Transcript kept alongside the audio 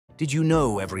Did you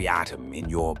know every atom in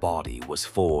your body was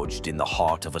forged in the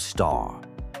heart of a star?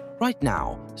 Right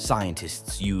now,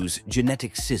 scientists use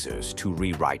genetic scissors to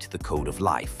rewrite the code of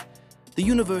life. The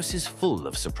universe is full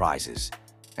of surprises,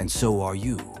 and so are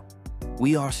you.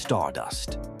 We are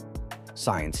stardust.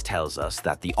 Science tells us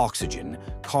that the oxygen,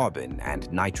 carbon,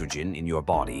 and nitrogen in your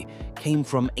body came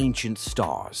from ancient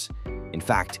stars. In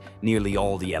fact, nearly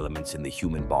all the elements in the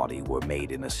human body were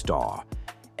made in a star.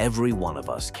 Every one of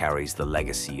us carries the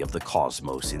legacy of the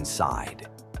cosmos inside.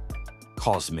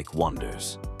 Cosmic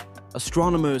wonders.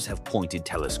 Astronomers have pointed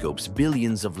telescopes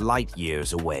billions of light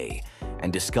years away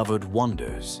and discovered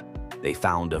wonders. They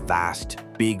found a vast,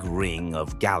 big ring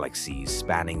of galaxies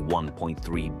spanning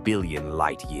 1.3 billion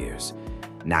light years.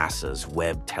 NASA's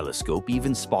Webb telescope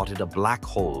even spotted a black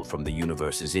hole from the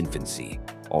universe's infancy,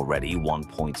 already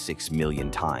 1.6 million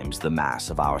times the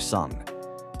mass of our sun.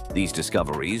 These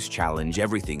discoveries challenge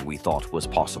everything we thought was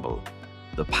possible.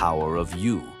 The power of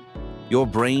you. Your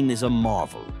brain is a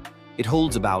marvel. It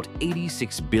holds about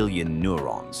 86 billion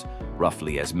neurons,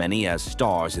 roughly as many as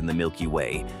stars in the Milky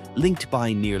Way, linked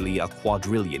by nearly a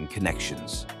quadrillion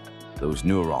connections. Those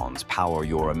neurons power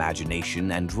your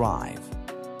imagination and drive.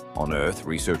 On Earth,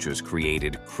 researchers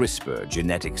created CRISPR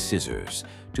genetic scissors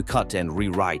to cut and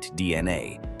rewrite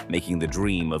DNA, making the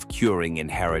dream of curing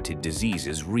inherited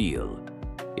diseases real.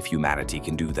 If humanity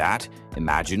can do that,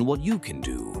 imagine what you can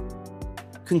do.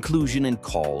 Conclusion and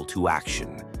call to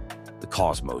action. The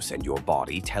cosmos and your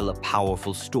body tell a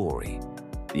powerful story.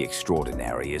 The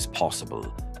extraordinary is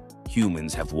possible.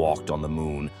 Humans have walked on the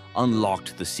moon,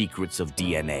 unlocked the secrets of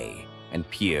DNA, and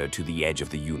peered to the edge of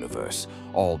the universe,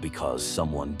 all because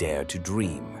someone dared to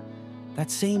dream. That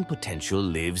same potential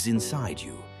lives inside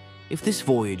you. If this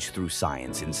voyage through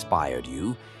science inspired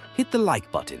you, hit the like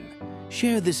button,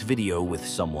 share this video with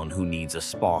someone who needs a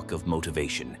spark of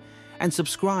motivation, and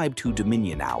subscribe to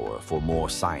Dominion Hour for more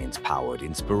science-powered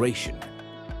inspiration.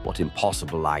 What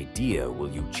impossible idea will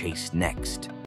you chase next?